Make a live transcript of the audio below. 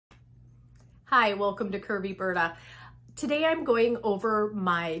Hi, welcome to Curvy Berta. Today I'm going over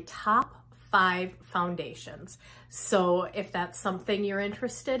my top 5 foundations. So if that's something you're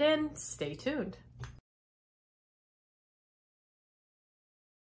interested in, stay tuned.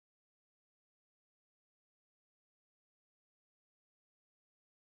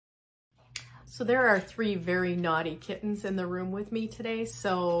 So there are 3 very naughty kittens in the room with me today,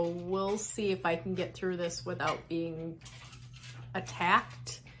 so we'll see if I can get through this without being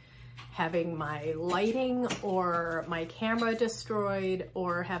attacked, having my lighting or my camera destroyed,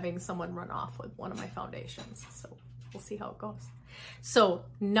 or having someone run off with one of my foundations. So we'll see how it goes. So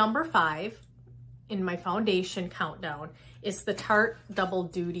number 5 in my foundation countdown is the Tarte Double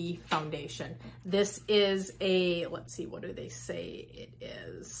Duty Foundation. This is a, let's see, what do they say it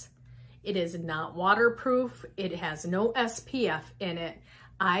is? It is not waterproof. It has no SPF in it.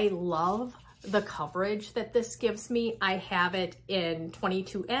 I love the coverage that this gives me. I have it in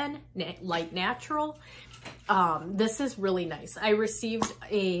 22N, light natural. This is really nice. I received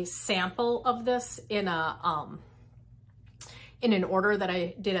a sample of this in an order that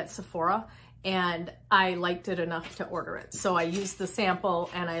I did at Sephora, and I liked it enough to order it. So I used the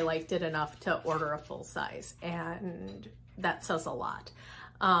sample and I liked it enough to order a full size, and that says a lot.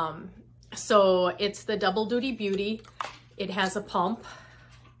 So it's the Double Duty Beauty. It has a pump.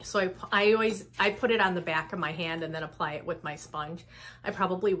 So I put it on the back of my hand and then apply it with my sponge. I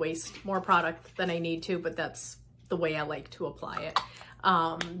probably waste more product than I need to, but that's the way I like to apply it.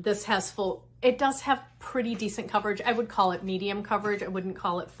 This has it does have pretty decent coverage. I would call it medium coverage. I wouldn't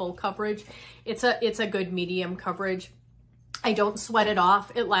call it full coverage. It's a good medium coverage. I don't sweat it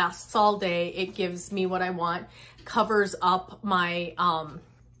off. It lasts all day. It gives me what I want. Covers up my,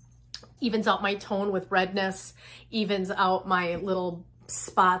 evens out my tone with redness, evens out my little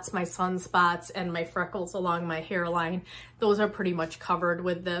spots, my sunspots, and my freckles along my hairline. Those are pretty much covered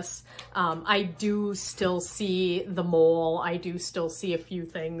with this. I do still see the mole. I do still see a few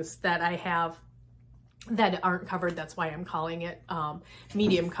things that I have that aren't covered. That's why I'm calling it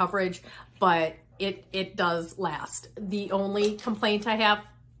medium coverage, but it does last. The only complaint I have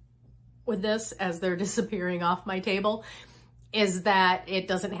with this, as they're disappearing off my table, is that it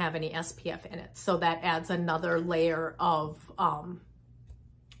doesn't have any SPF in it. So that adds another layer of,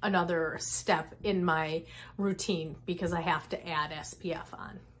 another step in my routine because I have to add SPF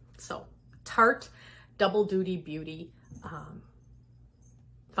on. So Tarte Double Duty Beauty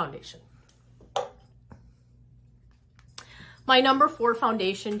Foundation. My number 4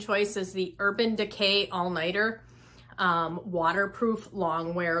 foundation choice is the Urban Decay All Nighter waterproof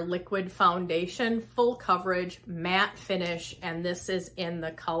long wear liquid foundation, full coverage, matte finish, and this is in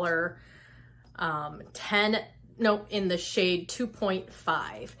the color in the shade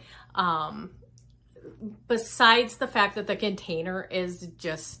 2.5. Besides the fact that the container is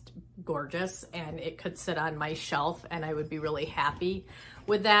just gorgeous and it could sit on my shelf and I would be really happy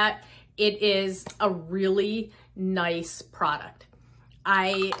with that, it is a really nice product.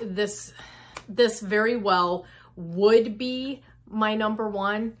 This very well would be my number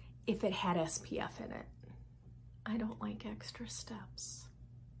 1 if it had SPF in it. I don't like extra steps,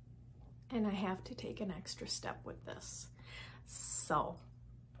 and I have to take an extra step with this. So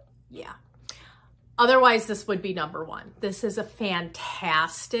yeah, otherwise this would be number 1. This is a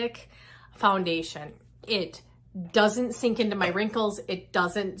fantastic foundation. It doesn't sink into my wrinkles. It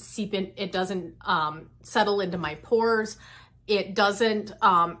doesn't seep in. It doesn't settle into my pores. It doesn't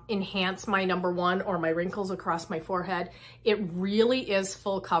enhance my number 1 or my wrinkles across my forehead. It really is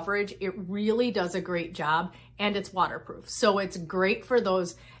full coverage. It really does a great job, and it's waterproof. So it's great for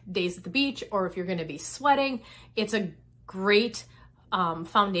those days at the beach, or if you're gonna be sweating. It's a great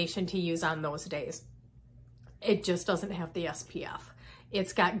foundation to use on those days. It just doesn't have the SPF.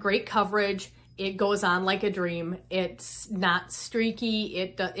 It's got great coverage. It goes on like a dream. It's not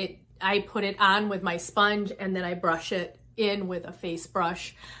streaky. I put it on with my sponge and then I brush it in with a face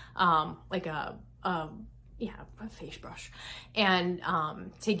brush, like a face brush, and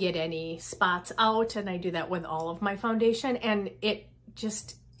to get any spots out. And I do that with all of my foundation, and it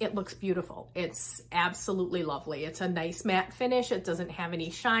looks beautiful. It's absolutely lovely. It's a nice matte finish. It doesn't have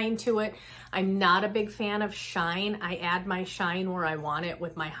any shine to it. I'm not a big fan of shine. I add my shine where I want it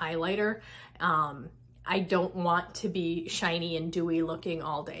with my highlighter. I don't want to be shiny and dewy looking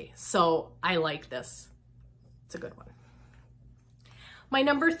all day. So I like this. It's a good one. My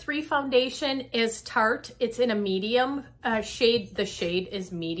number 3 foundation is Tarte. It's in a medium shade. The shade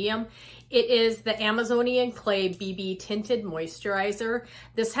is medium. It is the Amazonian Clay BB Tinted Moisturizer.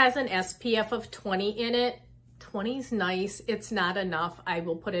 This has an SPF of 20 in it. 20 is nice. It's not enough. I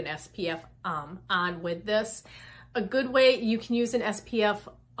will put an SPF on with this. A good way, you can use an SPF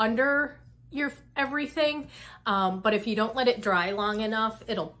under your everything, but if you don't let it dry long enough,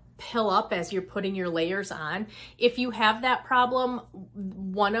 it'll pill up as you're putting your layers on. If you have that problem,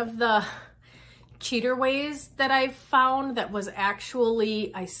 one of the cheater ways that I've found that was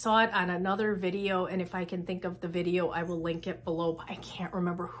actually, I saw it on another video, and if I can think of the video, I will link it below, but I can't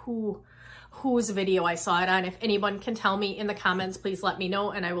remember whose video I saw it on. If anyone can tell me in the comments, please let me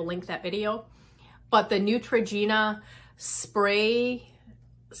know and I will link that video. But the Neutrogena spray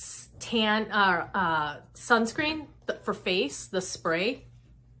sunscreen for face, the spray,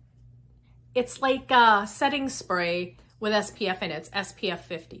 it's like a setting spray with SPF in it. It's SPF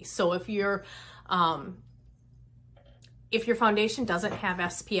 50. So if your foundation doesn't have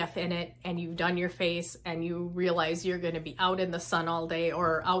SPF in it and you've done your face and you realize you're going to be out in the sun all day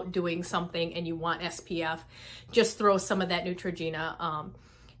or out doing something and you want SPF, just throw some of that Neutrogena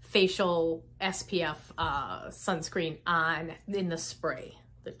facial SPF sunscreen on in the spray.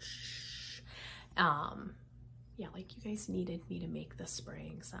 Yeah, like you guys needed me to make the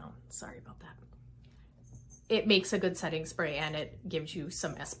spraying sound. Sorry about that. It makes a good setting spray and it gives you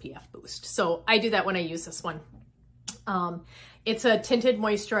some SPF boost. So I do that when I use this one. It's a tinted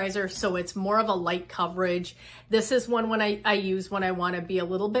moisturizer, so it's more of a light coverage. This is one when I use when I want to be a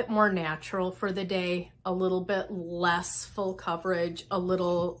little bit more natural for the day, a little bit less full coverage, a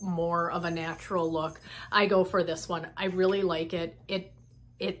little more of a natural look. I go for this one. I really like it.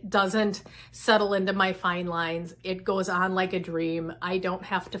 It doesn't settle into my fine lines. It goes on like a dream. I don't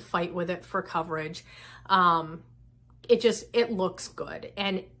have to fight with it for coverage. It looks good,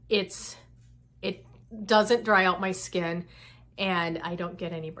 and it doesn't dry out my skin, and I don't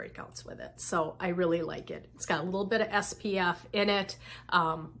get any breakouts with it. So I really like it. It's got a little bit of SPF in it.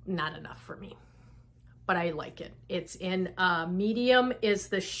 Not enough for me, but I like it. It's in medium is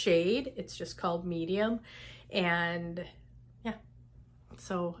the shade. It's just called medium. And yeah,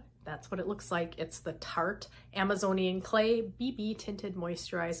 so that's what it looks like. It's the Tarte Amazonian Clay BB Tinted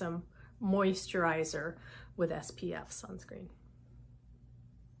Moisturizer with SPF sunscreen.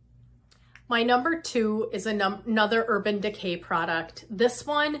 My number 2 is another Urban Decay product. This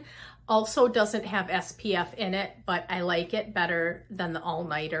one also doesn't have SPF in it, but I like it better than the All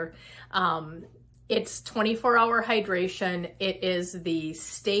Nighter. It's 24-hour hydration. It is the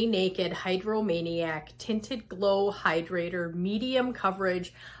Stay Naked Hydromaniac Tinted Glow Hydrator, medium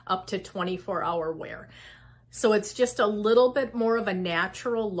coverage, up to 24-hour wear. So it's just a little bit more of a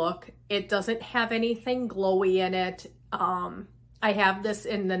natural look. It doesn't have anything glowy in it. I have this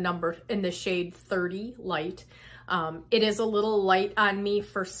in the shade 30 light. It is a little light on me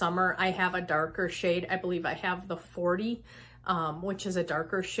for summer. I have a darker shade. I believe I have the 40, which is a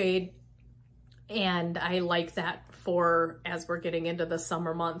darker shade. And I like that for as we're getting into the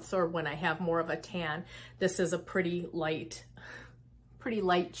summer months or when I have more of a tan. This is a pretty light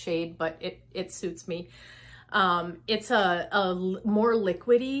shade, but it suits me. It's a more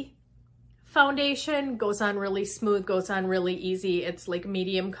liquidy foundation, goes on really smooth, goes on really easy. It's like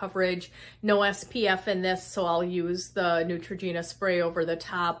medium coverage, no SPF in this, so I'll use the Neutrogena spray over the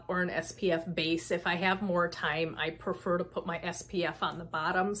top or an SPF base. If I have more time, I prefer to put my SPF on the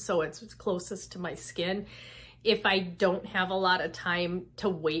bottom so it's closest to my skin. If I don't have a lot of time to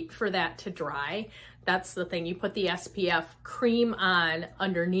wait for that to dry, that's the thing. You put the SPF cream on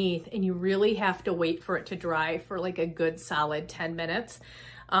underneath and you really have to wait for it to dry for like a good solid 10 minutes.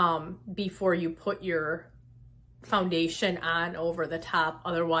 Before you put your foundation on over the top.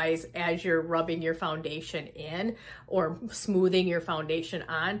 Otherwise, as you're rubbing your foundation in or smoothing your foundation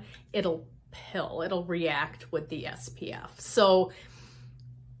on, it'll pill, it'll react with the SPF. So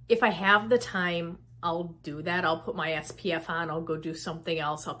if I have the time, I'll do that. I'll put my SPF on, I'll go do something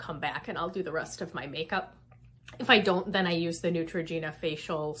else, I'll come back and I'll do the rest of my makeup. If I don't, then I use the Neutrogena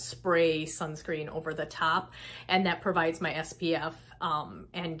facial spray sunscreen over the top, and that provides my SPF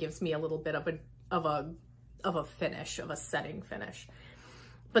and gives me a little bit of a finish, of a setting finish.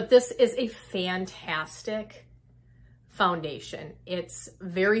 But this is a fantastic foundation. It's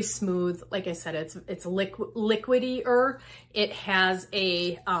very smooth. Like I said, it's liquidier. It has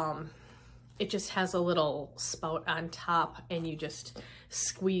a it just has a little spout on top, and you just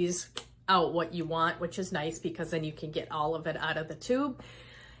squeeze out what you want, which is nice because then you can get all of it out of the tube,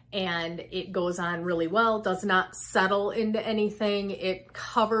 and it goes on really well, does not settle into anything. It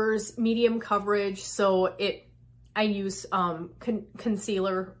covers medium coverage, so I use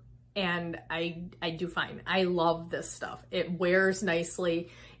concealer and I do fine. I love this stuff. It wears nicely.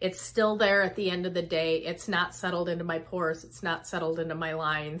 It's still there at the end of the day. It's not settled into my pores. It's not settled into my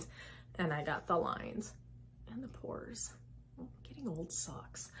lines, and I got the lines and the pores. Oh, getting old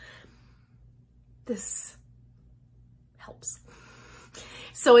sucks. This helps.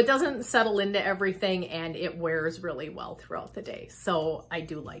 So it doesn't settle into everything and it wears really well throughout the day. So I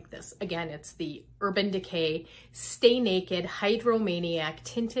do like this. Again, it's the Urban Decay Stay Naked Hydromaniac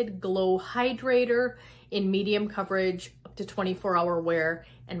Tinted Glow Hydrator in medium coverage, up to 24-hour wear,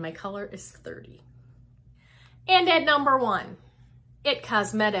 and my color is 30. And at number 1, It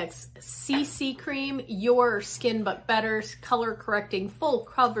Cosmetics CC Cream, Your Skin But Better Color Correcting Full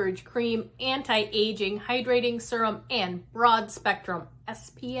Coverage Cream, Anti-Aging Hydrating Serum, and Broad Spectrum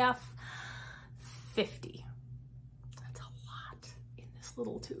SPF 50. That's a lot in this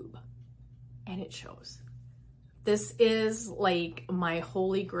little tube, and it shows. This is like my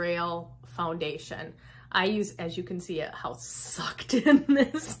holy grail foundation. I use, as you can see it, how sucked in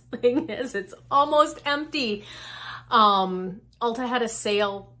this thing is. It's almost empty. Ulta had a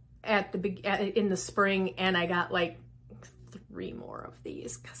sale at in the spring, and I got like 3 more of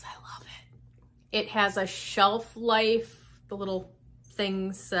these because I love it. It has a shelf life. The little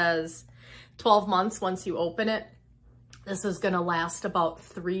thing says 12 months once you open it. This is gonna last about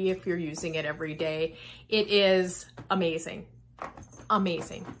 3 if you're using it every day. It is amazing.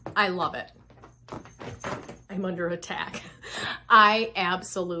 Amazing. I love it. I'm under attack. I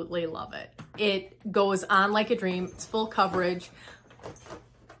absolutely love it. It goes on like a dream. It's full coverage.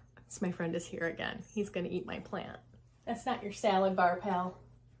 So my friend is here again. He's gonna eat my plant. That's not your salad bar, pal.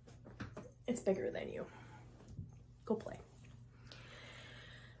 It's bigger than you. Go play.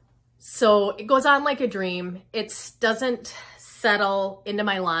 So it goes on like a dream. It doesn't settle into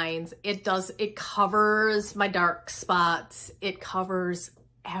my lines. It covers my dark spots. It covers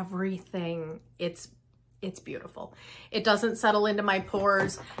everything. It's beautiful. It doesn't settle into my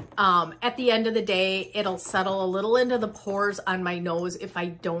pores. At the end of the day, it'll settle a little into the pores on my nose if I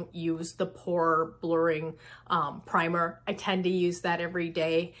don't use the pore blurring primer. I tend to use that every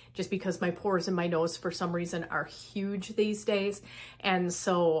day just because my pores in my nose for some reason are huge these days. And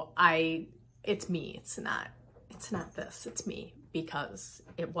so it's me. It's not this, it's me, because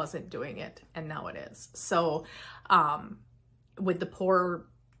it wasn't doing it and now it is. So with the pore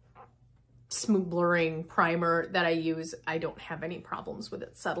smooth blurring primer that I use, I don't have any problems with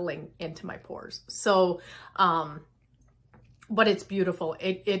it settling into my pores. So, but it's beautiful.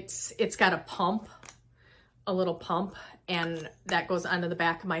 It's got a pump, a little pump, and that goes onto the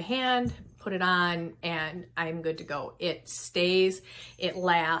back of my hand, put it on, and I'm good to go. It stays, it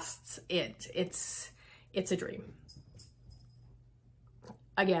lasts, it's a dream.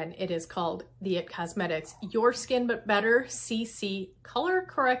 Again, it is called the It Cosmetics Your Skin But Better CC Color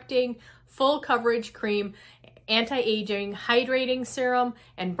Correcting Full Coverage Cream, Anti-Aging Hydrating Serum,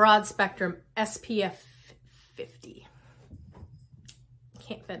 and Broad Spectrum SPF 50.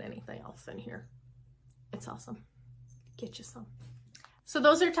 Can't fit anything else in here. It's awesome. Get you some. So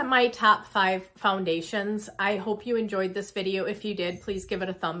those are my top 5 foundations. I hope you enjoyed this video. If you did, please give it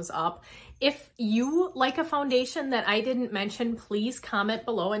a thumbs up. If you like a foundation that I didn't mention, please comment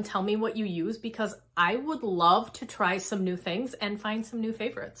below and tell me what you use, because I would love to try some new things and find some new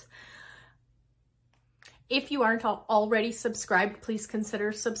favorites. If you aren't already subscribed, please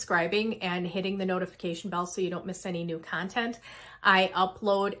consider subscribing and hitting the notification bell so you don't miss any new content. I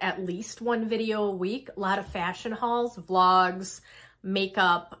upload at least 1 video a week, a lot of fashion hauls, vlogs,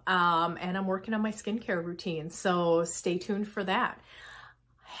 makeup, and I'm working on my skincare routine. So stay tuned for that.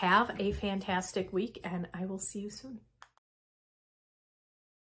 Have a fantastic week, and I will see you soon.